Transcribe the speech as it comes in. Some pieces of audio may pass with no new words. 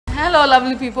Hello,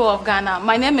 lovely people of Ghana.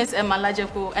 My name is Emma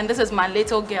Lajepo, and this is my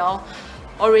little girl,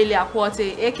 Aurelia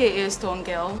Quarte, aka Stone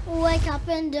Girl. Wake up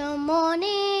in the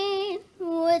morning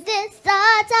with the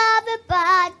start of a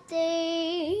bad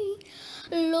day.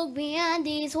 Look behind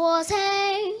these walls,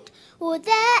 hanged. Would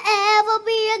there ever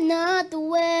be another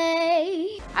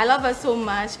way? I love her so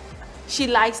much. She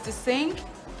likes to sing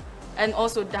and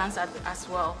also dance as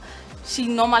well. She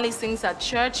normally sings at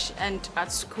church and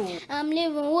at school. I'm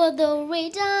living with the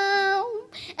rhythm,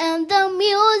 and the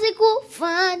music will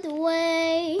find a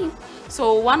way.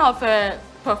 So one of her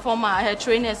her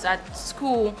trainers at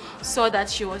school, saw that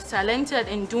she was talented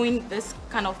in doing this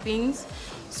kind of things.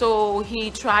 So he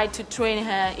tried to train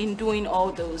her in doing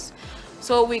all those.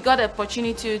 So we got the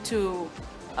opportunity to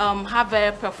have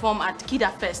her perform at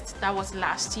Kida Fest. That was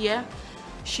last year.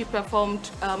 She performed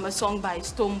a song by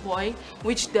Stoneboy,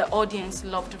 which the audience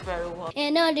loved very well.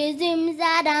 And all the dreams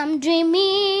that I'm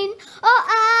dreaming, oh,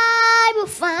 I will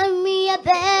find me a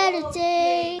better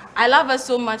day. I love her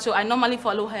so much, so I normally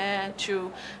follow her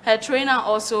through. Her trainer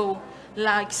also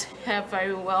likes her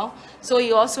very well. So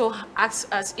he also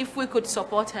asked us if we could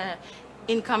support her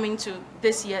in coming to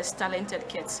this year's Talented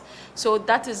Kids. So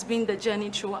that has been the journey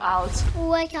throughout.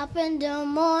 Wake up in the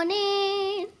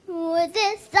morning with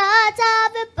the start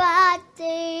of a bad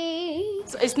day.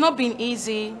 So it's not been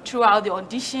easy throughout the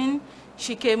audition.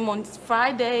 She came on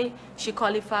Friday, she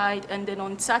qualified, and then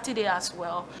on Saturday as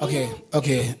well. Okay,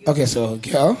 so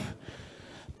girl,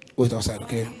 wait outside,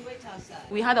 okay?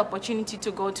 We had the opportunity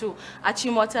to go to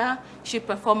Achimota. She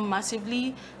performed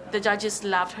massively. The judges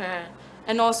loved her,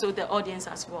 and also the audience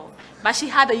as well. But she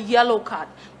had a yellow card,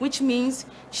 which means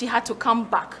she had to come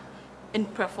back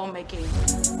and perform again.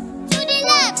 To the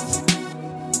left,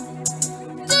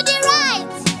 to the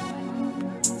right,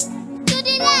 to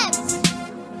the left.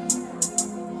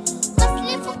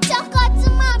 Hustling from Chaka to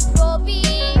my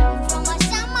Robbie, from a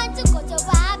shaman to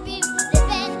Kotobabi. The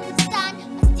band stand,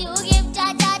 I still give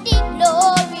Jaja the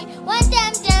glory. When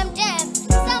them.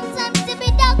 Sometimes they be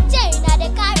dog chain at the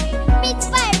carry. Meet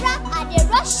by rap at the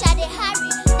rush at the hurry.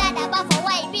 That about for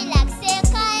why be like say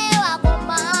I go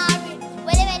marry.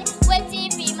 Wait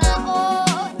be my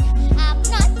own. I'm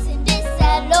not in this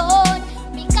alone.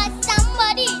 Because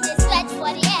somebody they sweat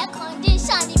for the air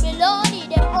condition. They below need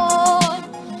their own.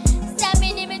 Send me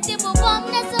the multiple bomb.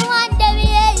 That's the one that we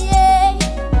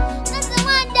That's the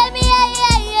one that we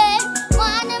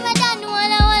One of my done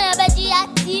wanna but you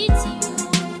teach you.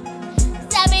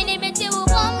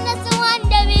 That's the one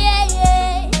that we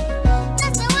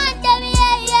That's the one that we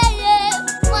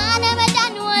One of my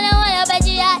done wanna but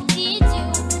you teach you.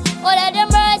 All of the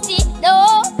mercy,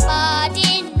 nobody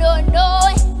don't know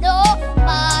it.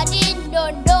 Nobody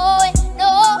don't know it.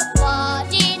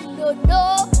 Nobody don't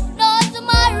know. No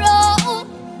tomorrow.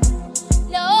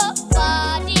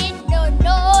 Nobody don't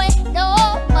know it.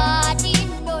 Nobody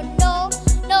don't know.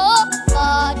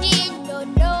 Nobody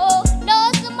don't know. No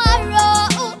tomorrow.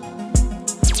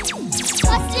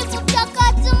 Hustling from Chaka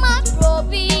to my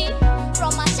Robbie,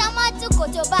 from a shaman to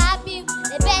Kotobabi.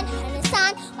 The band and the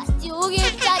sun, but still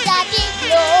give Jaja the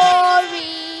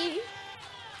glory.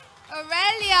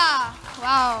 Aurelia!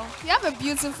 Wow, you have a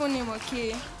beautiful name,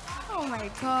 okay? Oh my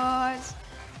God.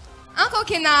 Uncle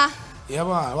Kina. Yeah,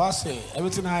 man, what's it?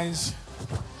 Everything nice?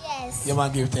 Yes. Yeah,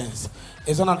 man, give thanks.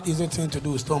 It's not an easy thing to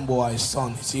do. Stoneboy's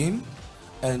son, see him?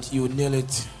 And you nail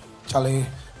it. Charlie,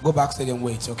 go backstage and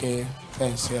wait, okay?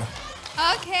 Thanks, yeah.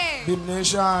 Okay. Big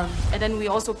Nation. And then we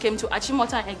also came to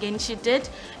Achimota again, she did,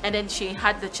 and then she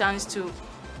had the chance to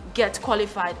get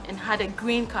qualified and had a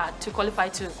green card to qualify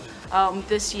to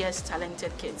this year's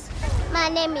Talented Kids. My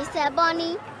name is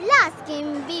Ebony, last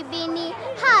game Bibini,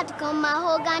 hard come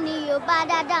mahogany, you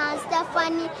bada dance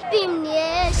Stephanie, Bim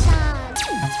Nation.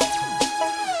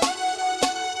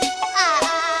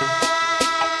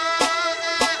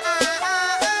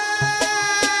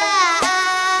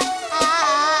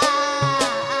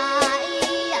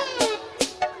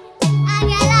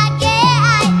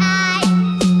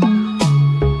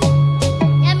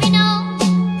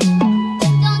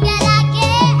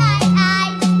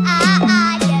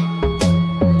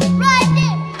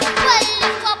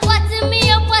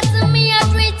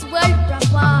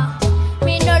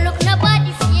 Me no look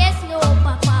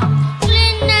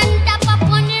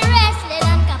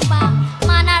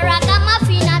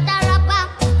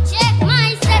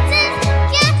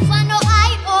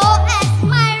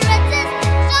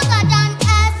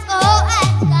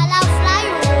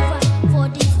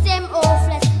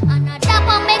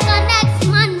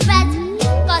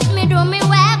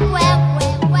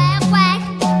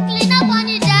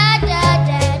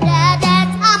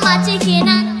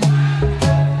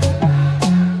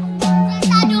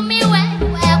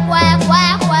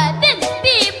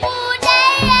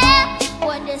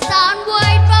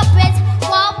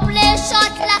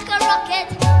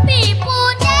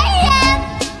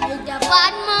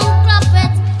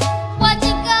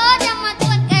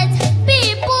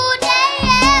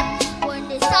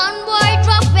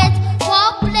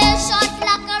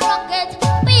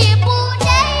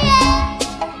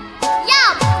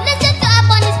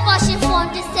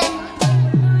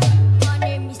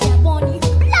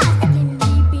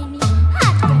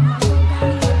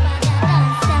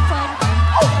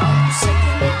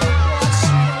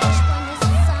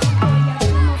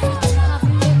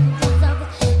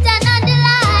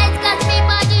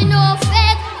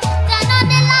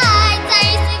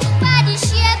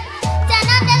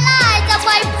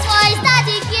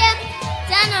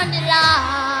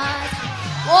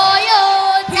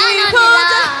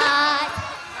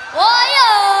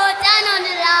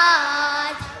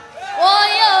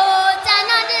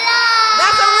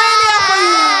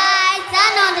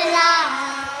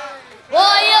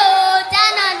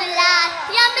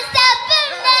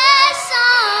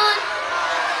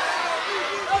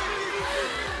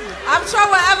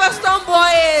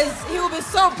is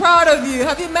so proud of you.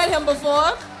 Have you met him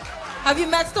before? Have you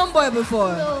met Stoneboy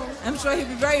before? No. I'm sure he'll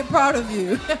be very proud of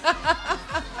you.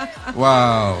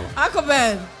 Wow. Uncle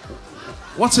Ben.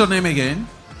 What's your name again?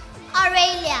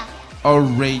 Aurelia.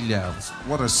 Aurelia.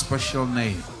 What a special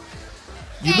name.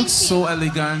 You Thank look you. so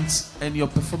elegant and your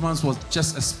performance was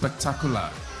just as spectacular.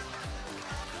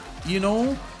 You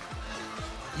know,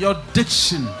 your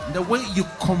diction, the way you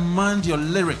command your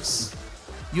lyrics,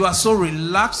 you are so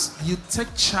relaxed, you take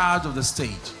charge of the stage.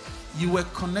 You were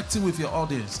connecting with your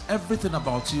audience. Everything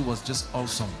about you was just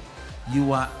awesome.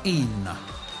 You are in.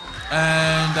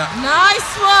 And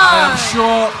Nice one. I am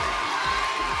sure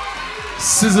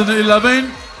season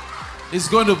 11 is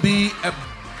going to be a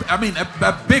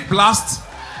big blast.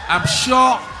 I'm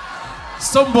sure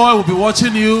Stoneboy will be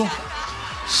watching you.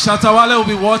 Shatawale will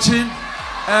be watching.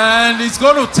 And it's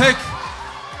going to take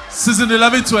season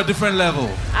 11 to a different level.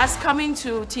 As coming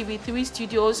to TV3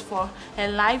 studios for her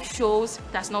live shows,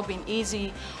 that's not been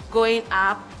easy. Going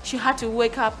up, she had to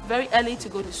wake up very early to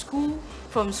go to school.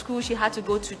 From school, she had to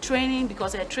go to training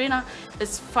because her trainer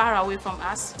is far away from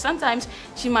us. Sometimes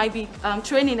she might be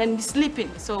training and be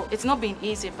sleeping, so it's not been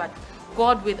easy, but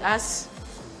God with us,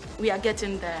 we are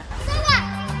getting there.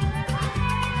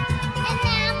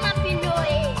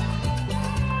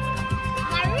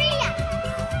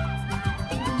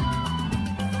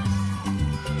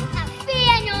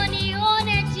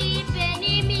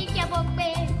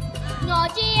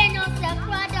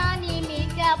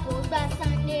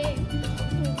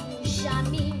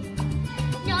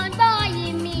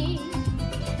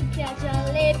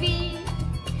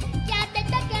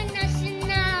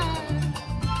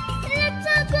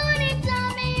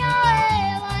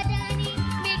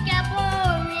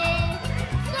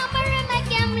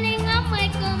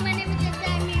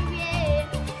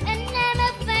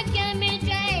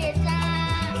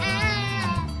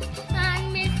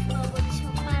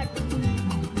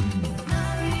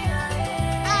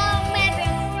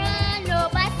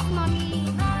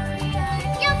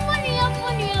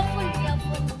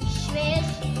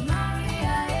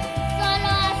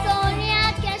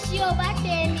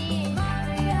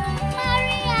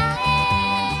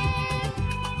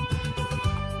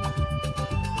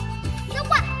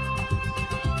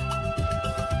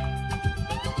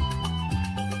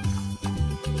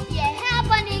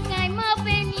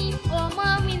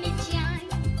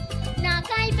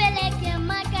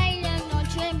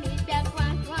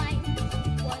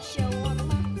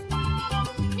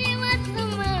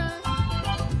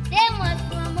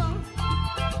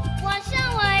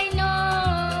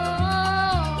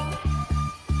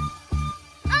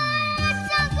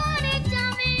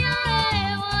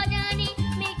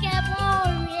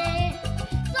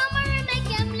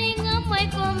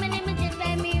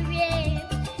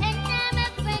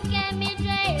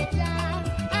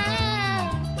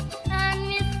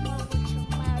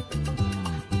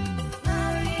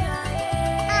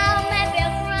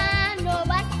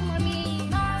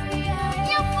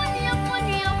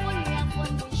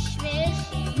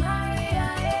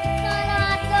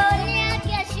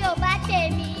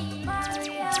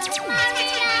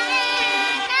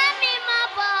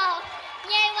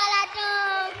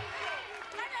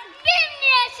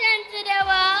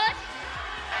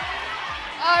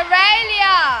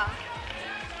 Aurelia.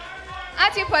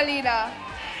 Auntie Paulina.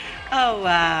 Oh,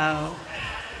 wow.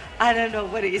 I don't know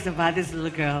what it is about this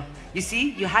little girl. You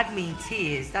see, you had me in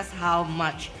tears. That's how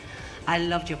much I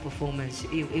loved your performance.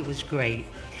 It was great.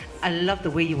 I love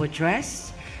the way you were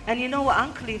dressed. And you know what?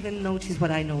 Uncle even noticed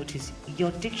what I noticed.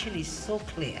 Your diction is so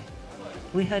clear.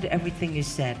 We heard everything you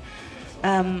said.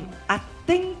 I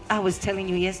think I was telling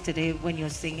you yesterday when you were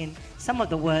singing, some of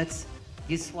the words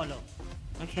you swallow.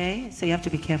 Okay? So you have to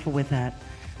be careful with that.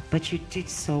 But you did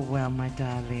so well, my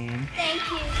darling. Thank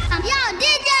you. Yo,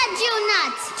 DJ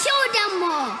Junat, show them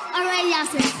more. Aurelia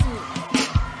says food.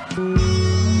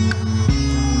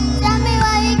 Tell me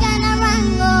where we gonna run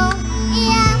go.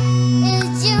 Yeah,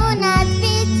 it's Junat,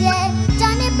 BJ,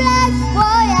 Johnny Black,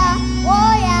 Warrior.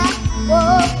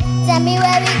 Tell me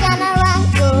where we gonna run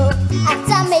go.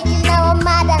 After making our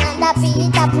mother and that be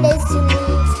the place to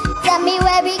live. Tell me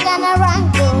where we gonna run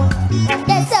go. When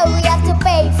they say we have to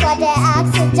pay for the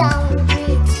accident we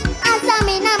breathe. Answer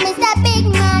me now, Mr. Big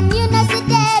Man. You know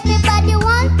today everybody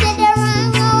wants to the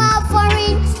run go out for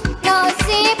it. No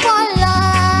simple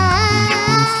lie.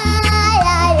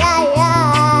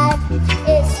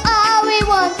 It's all we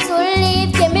want to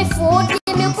live. Give me food,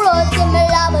 give me clothes, give me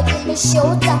love, give me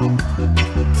shelter.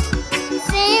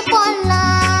 Simple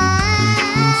life.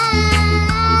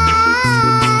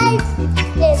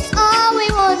 It's all we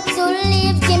want to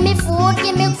live. Give me food,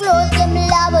 give me clothes, give me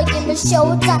love, give me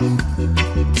shelter.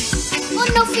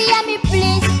 no fear me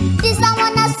please. This I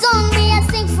wanna song me I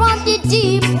sing from the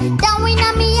deep. Down in a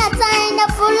me a time the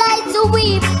full light to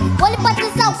weep. Well but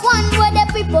it's a fun where the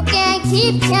people can't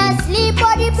keep, can't sleep.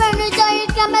 Or the burner joy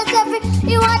it can mess every.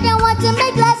 You want them want to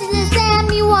make life the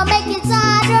same, you want make it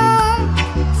harder.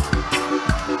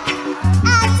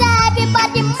 After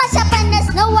everybody mash up and there's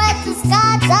nowhere to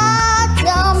scatter.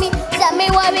 Tell me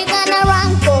where we gonna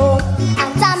run go.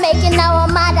 After making our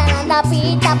mother and a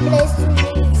Peter place to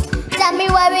live. Tell me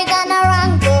where we gonna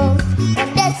run go. And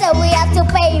they say we have to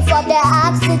pay for the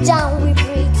oxygen we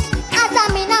breathe. After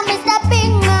me now Mr.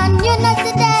 Pinkman, you know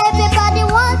today everybody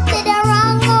wants to the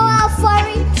run go out for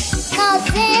it. Now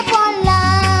sleep on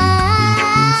lie,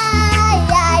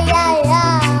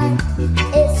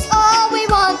 it's all we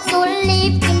want to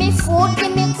live. Give me food,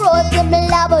 give me clothes, give me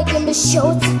love, or give me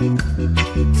shelter.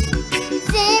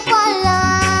 Sleep on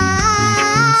life,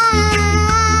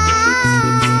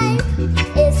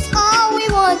 it's all we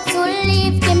want to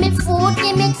live. Give me food,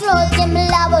 give me clothes, give me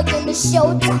love, or give me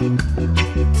shelter.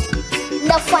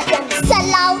 Enough for them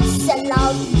sell out,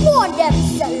 more them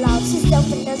sell out. System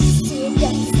for them see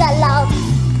them sell out.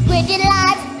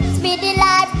 Speedy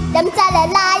life, them tell a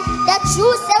lie. The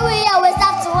truth say we always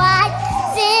have to hide.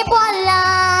 Sleep on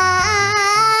lie,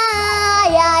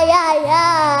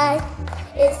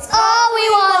 it's all we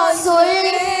want to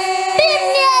live. Beam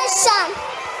nation,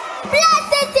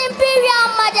 blessed imperial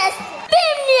majesty.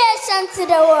 Beam nation to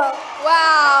the world.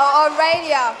 Wow,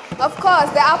 Aurelia. Of course,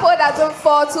 the apple doesn't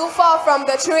fall too far from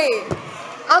the tree.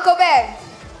 Uncle Ben.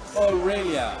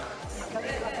 Aurelia,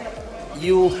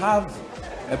 you have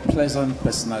a pleasant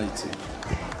personality.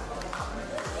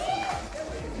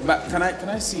 But can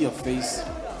I see your face?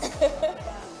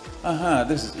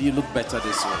 You look better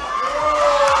this way.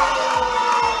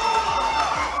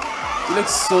 You look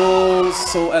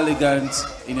so elegant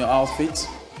in your outfit,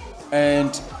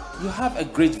 and you have a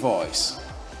great voice.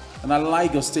 And I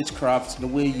like your stagecraft, the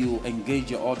way you engage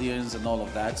your audience and all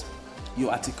of that. You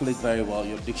articulate very well,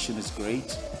 your diction is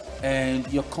great, and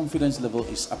your confidence level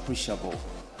is appreciable.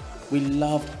 We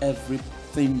loved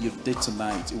everything you did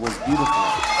tonight. It was beautiful.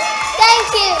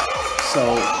 Thank you.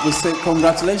 So we say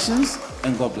congratulations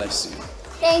and God bless you.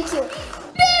 Thank you.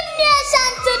 Beam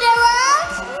nation to the world.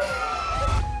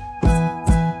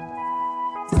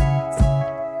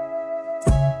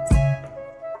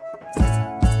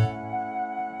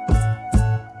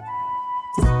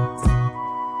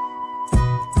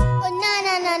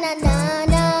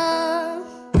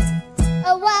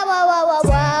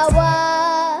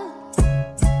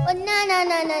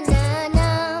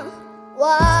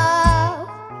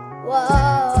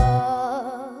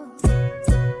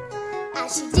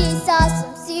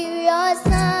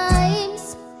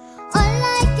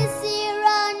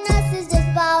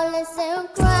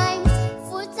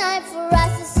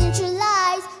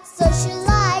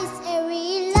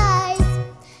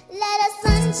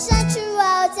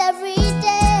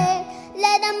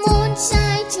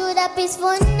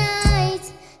 Peaceful night.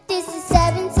 This is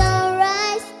 7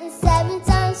 sunrise and 7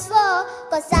 times 4.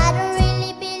 Cause I don't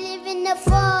really believe in the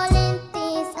falling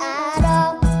things at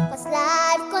all. Cause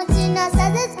life continues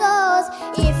as it goes.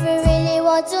 If you really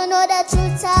want to know the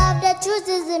truth of the truth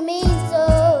isn't mean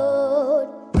told.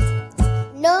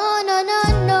 No.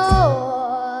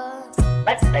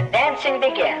 Let the dancing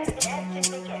begin.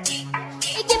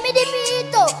 You give me the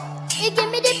beat, oh. You give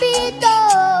me the beat,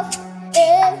 oh.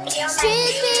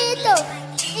 Street beat, oh.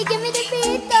 You give me the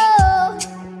beat, oh.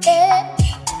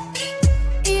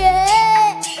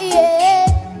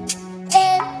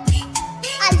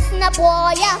 I listen up,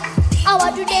 boy, yeah. I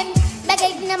want to them. Back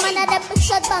in the man of the big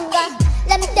shot banger.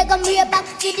 Let me take a way back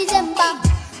to December.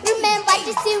 Remember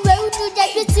the scene where you do that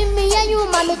between me and you,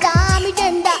 mommy, damn me,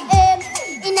 gender.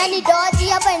 In any dodgy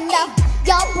vendor.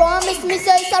 Y'all promise me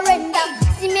so surrender.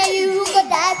 See me and you go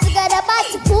die together, but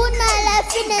to put my life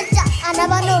in danger. I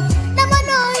never know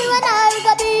you and I will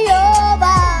go be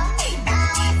over.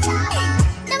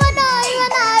 Never know you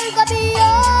and I will go be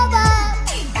over.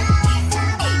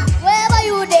 Wherever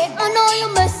you there, I know you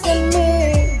missing me.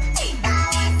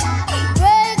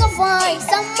 Where you go find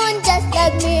someone just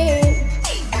like me?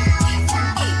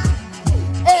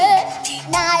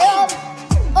 Now yo,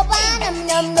 open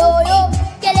nam no yo,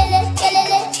 kelele,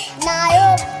 now yo,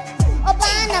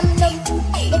 open nam.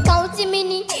 They counting me,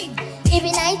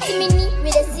 even 90 minutes,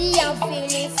 with a see I'm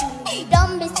feeling free.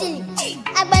 Don't be silly.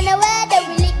 I'm gonna wear the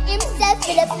willy himself,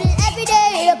 with a feel every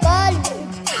day you call me.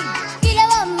 You know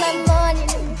what my money,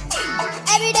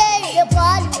 every day you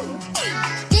call me.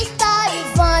 This story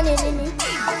funny,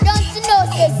 don't you know,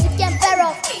 says you can pair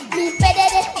off me,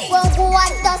 pedede, won't go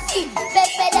on to see,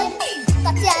 pedede.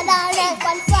 Katiana, and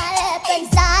fire,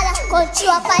 pensala, want you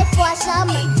a fight for some.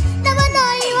 Never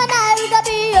know you and I will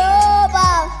be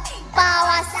over.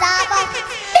 Power Saba,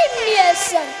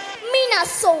 nation, Mina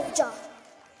soldier.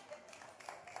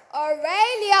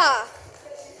 Aurelia,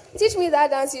 teach me that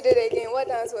dance you did again. What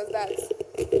dance was that?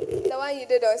 The one you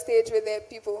did on stage with the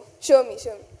people. Show me.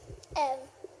 Okay.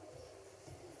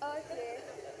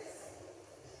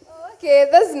 Okay,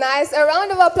 that's nice. A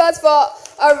round of applause for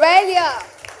Aurelia.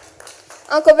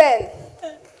 Uncle Ben.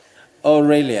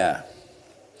 Aurelia,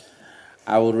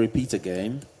 I will repeat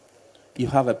again. You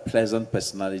have a pleasant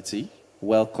personality,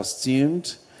 well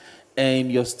costumed,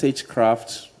 and your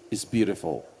stagecraft is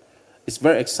beautiful. It's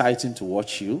very exciting to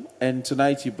watch you. And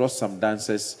tonight you brought some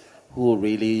dancers who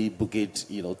really boogieed,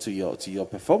 to your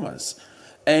performance.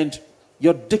 And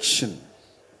your diction,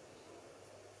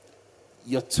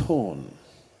 your tone,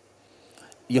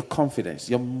 your confidence,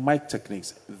 your mic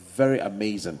techniques, very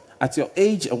amazing. At your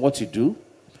age and what you do,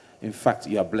 in fact,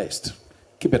 you are blessed.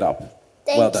 Keep it up.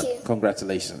 Well done. Thank you.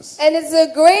 Congratulations. And it's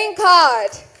a green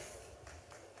card.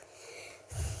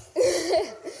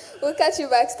 We'll catch you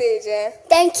backstage, eh?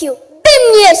 Thank you.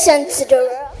 Beam nation to the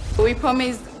world. We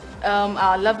promised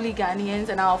our lovely Ghanaians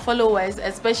and our followers,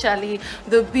 especially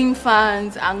the Beam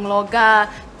fans, Angloga,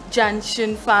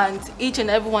 Junction fans, each and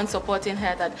everyone supporting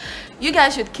her, that you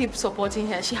guys should keep supporting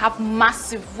her. She have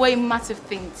massive, way massive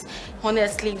things on her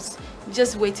sleeves,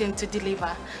 just waiting to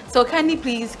deliver. So can you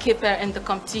please keep her in the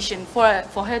competition for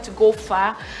her to go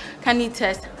far? Can you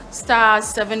test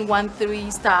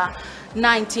 *713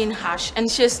 *19# and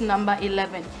she's number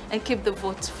 11 and keep the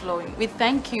votes flowing. We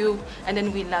thank you and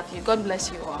then we love you. God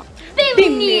bless you all.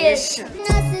 Beam nation.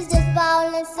 Us is just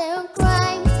violence and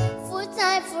crime. Full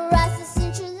time for us to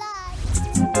centralize.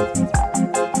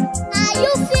 Are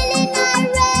you feeling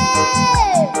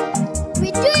irate? We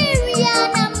doing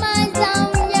Rihanna man down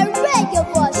in your reggae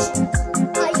voice.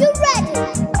 Are you ready?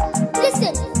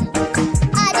 Listen,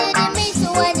 I didn't mean to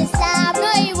when it stopped. No,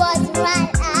 it wasn't right.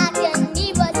 I can't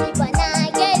even sleep when I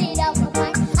get it off my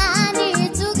mind. I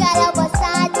need to get up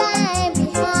beside and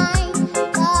behind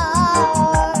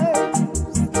cars.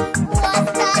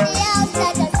 What's that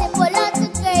outside? A simple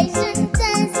altercation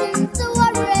turns into a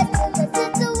rest of the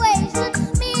situation.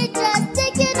 Me just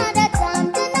taking all the time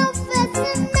to know first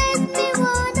and make me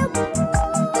wanna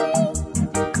cry.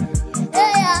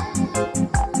 Yeah,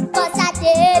 'cause I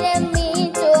didn't mean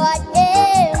to hurt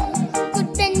him.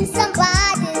 Couldn't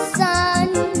somebody's son.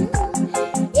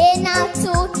 And I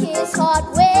took his heart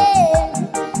when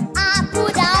I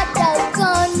put out the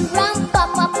gun. Ram pa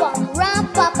pa pum, ram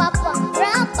pa pa pum,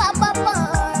 ram pa pa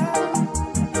pum.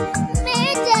 Me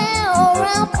down,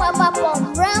 ram pa pa pum,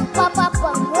 ram pa pa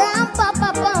pum, ram pa pa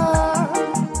pum.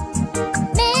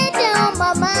 Me down,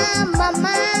 mama,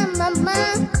 mama, mama.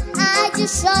 I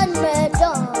just shut me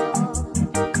down.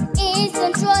 In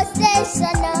Central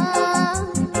Station,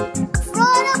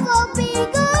 front of a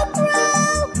bigger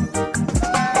crowd.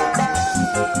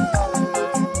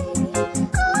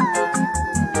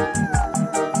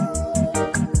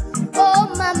 Oh,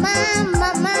 mama,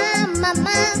 mama,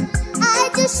 mama, I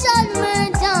just shut me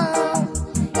down.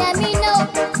 Let me know.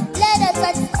 Let her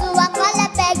touch it to I call her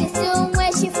Peggy soon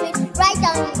when she fit right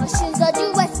down in my shoes. Or do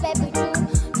you expect me to?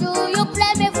 Do you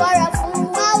play me for a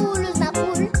fool? I will lose my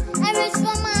cool. I reach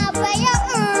for my fire.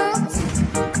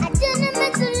 I didn't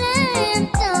mean to lay him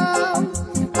down,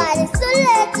 but it's too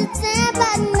late to turn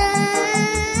back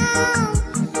now.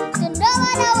 To know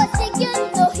what I was thinking,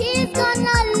 so he's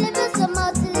gonna live in some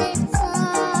outlet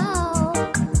town.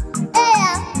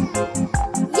 Yeah,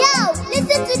 yo,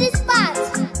 listen to this part.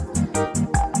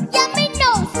 Yeah, me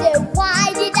know, say why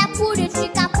did I put it,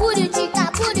 chica, put it, chica,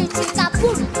 put it, chica,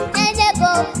 put it. And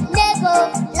never,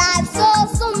 life so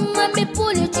soon when me pull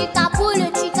it, chica, pull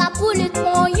it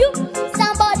for you.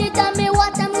 Somebody tell me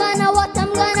what I'm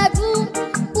gonna do.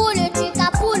 Pull it, chica,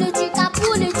 pull it, chica,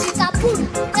 pull it, chica, pull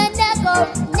it. And never,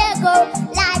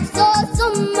 life so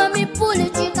soon when me pull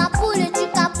it, chica, pull it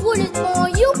for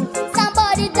you.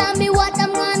 Somebody tell me what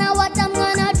I'm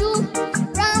gonna do.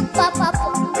 Ram pa pa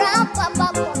pum, ram pa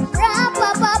pa pum, ram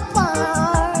pa pa pum.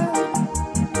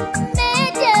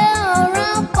 Me down,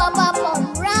 ram pa pa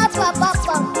pum, ram pa pa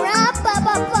pum, ram pa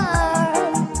pa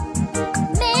pum.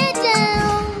 Me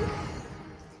down.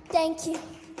 Thank you.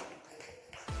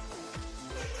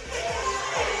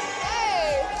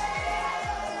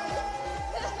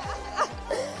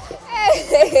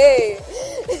 Hey,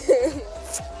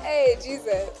 hey,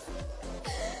 Jesus.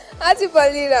 Auntie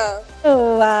Paulina.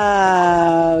 Oh,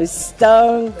 wow,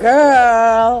 Stone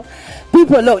Girl.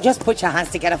 People, look, just put your hands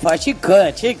together for her. She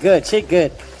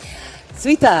good.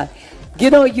 Sweetheart, you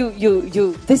know,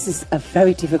 you, this is a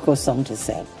very difficult song to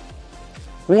sing.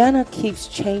 Rihanna keeps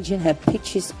changing her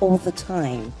pitches all the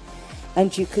time.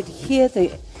 And you could hear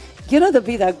the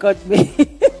beat that got me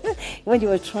when you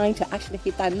were trying to actually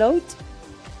hit that note.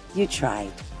 You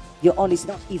tried. Your own is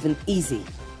not even easy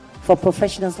for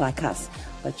professionals like us,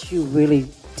 but you really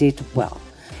did well.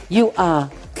 You are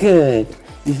good.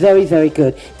 Very, very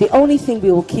good. The only thing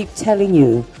we will keep telling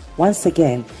you, once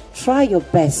again, try your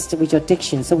best with your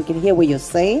diction so we can hear what you're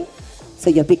saying, so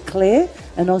you're a bit clear,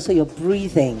 and also your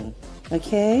breathing.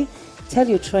 Okay? Tell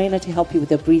your trainer to help you with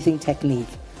the breathing technique.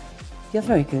 You're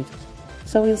very good.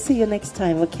 So we'll see you next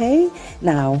time, okay?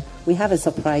 Now, we have a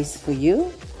surprise for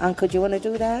you. Uncle, do you want to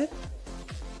do that?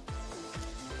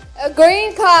 A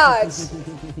green card.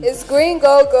 It's green,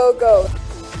 go, go, go.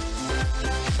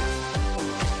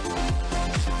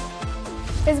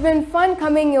 It's been fun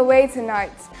coming your way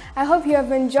tonight. I hope you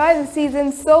have enjoyed the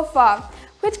season so far.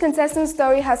 Which contestant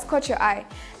story has caught your eye?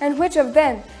 And which of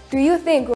them do you think